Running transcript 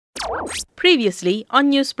Previously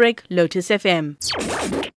on Newsbreak, Lotus FM.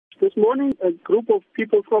 This morning, a group of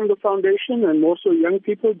people from the foundation and more so young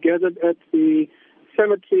people gathered at the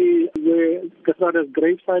cemetery where Kathrada's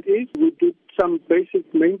gravesite is. We did some basic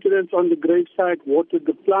maintenance on the gravesite, watered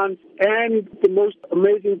the plants, and the most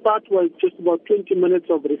amazing part was just about 20 minutes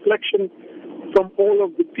of reflection from all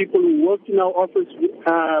of the people who worked in our office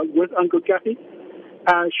with Uncle Kathy,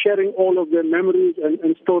 sharing all of their memories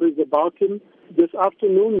and stories about him. This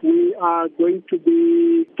afternoon, we are going to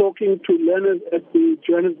be talking to learners at the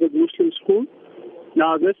Johannesburg Muslim School.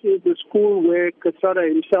 Now, this is the school where Kathrada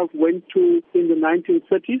himself went to in the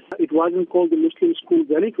 1930s. It wasn't called the Muslim School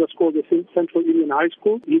then. It was called the Central Indian High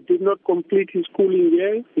School. He did not complete his schooling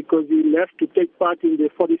year because he left to take part in the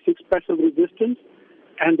 46 passive resistance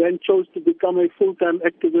and then chose to become a full-time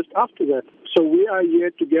activist after that. So we are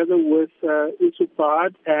here together with Yusuf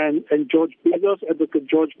Fahad and George Bezos, Advocate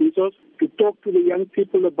George Bezos, to talk to the young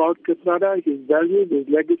people about Kathrada, his values, his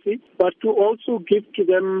legacy, but to also give to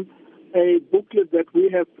them a booklet that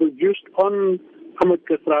we have produced on Ahmed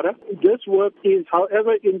Kathrada. This work is,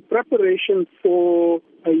 however, in preparation for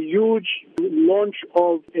a huge launch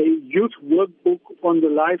of a youth workbook on the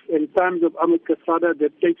life and times of Ahmed Kathrada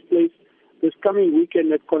that takes place this coming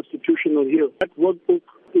weekend at Constitutional Hill. That workbook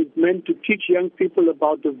is meant to teach young people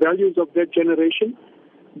about the values of their generation,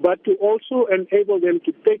 but to also enable them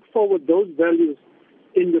to take forward those values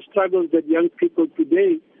in the struggles that young people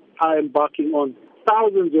today are embarking on.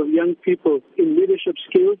 Thousands of young people in leadership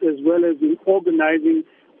skills as well as in organizing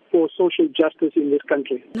for social justice in this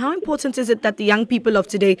country. How important is it that the young people of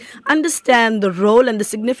today understand the role and the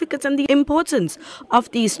significance and the importance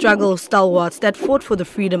of these struggle stalwarts that fought for the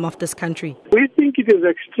freedom of this country? We think it is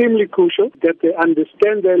extremely crucial that they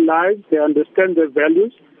understand their lives, they understand their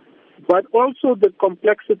values, but also the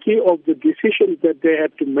complexity of the decisions that they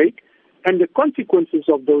have to make and the consequences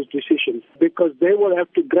of those decisions, because they will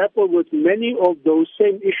have to grapple with many of those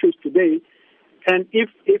same issues today. And if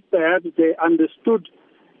perhaps they understood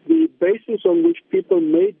the basis on which people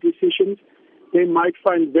made decisions, they might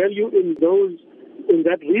find value in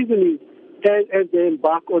that reasoning as they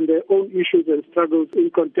embark on their own issues and struggles in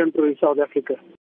contemporary South Africa.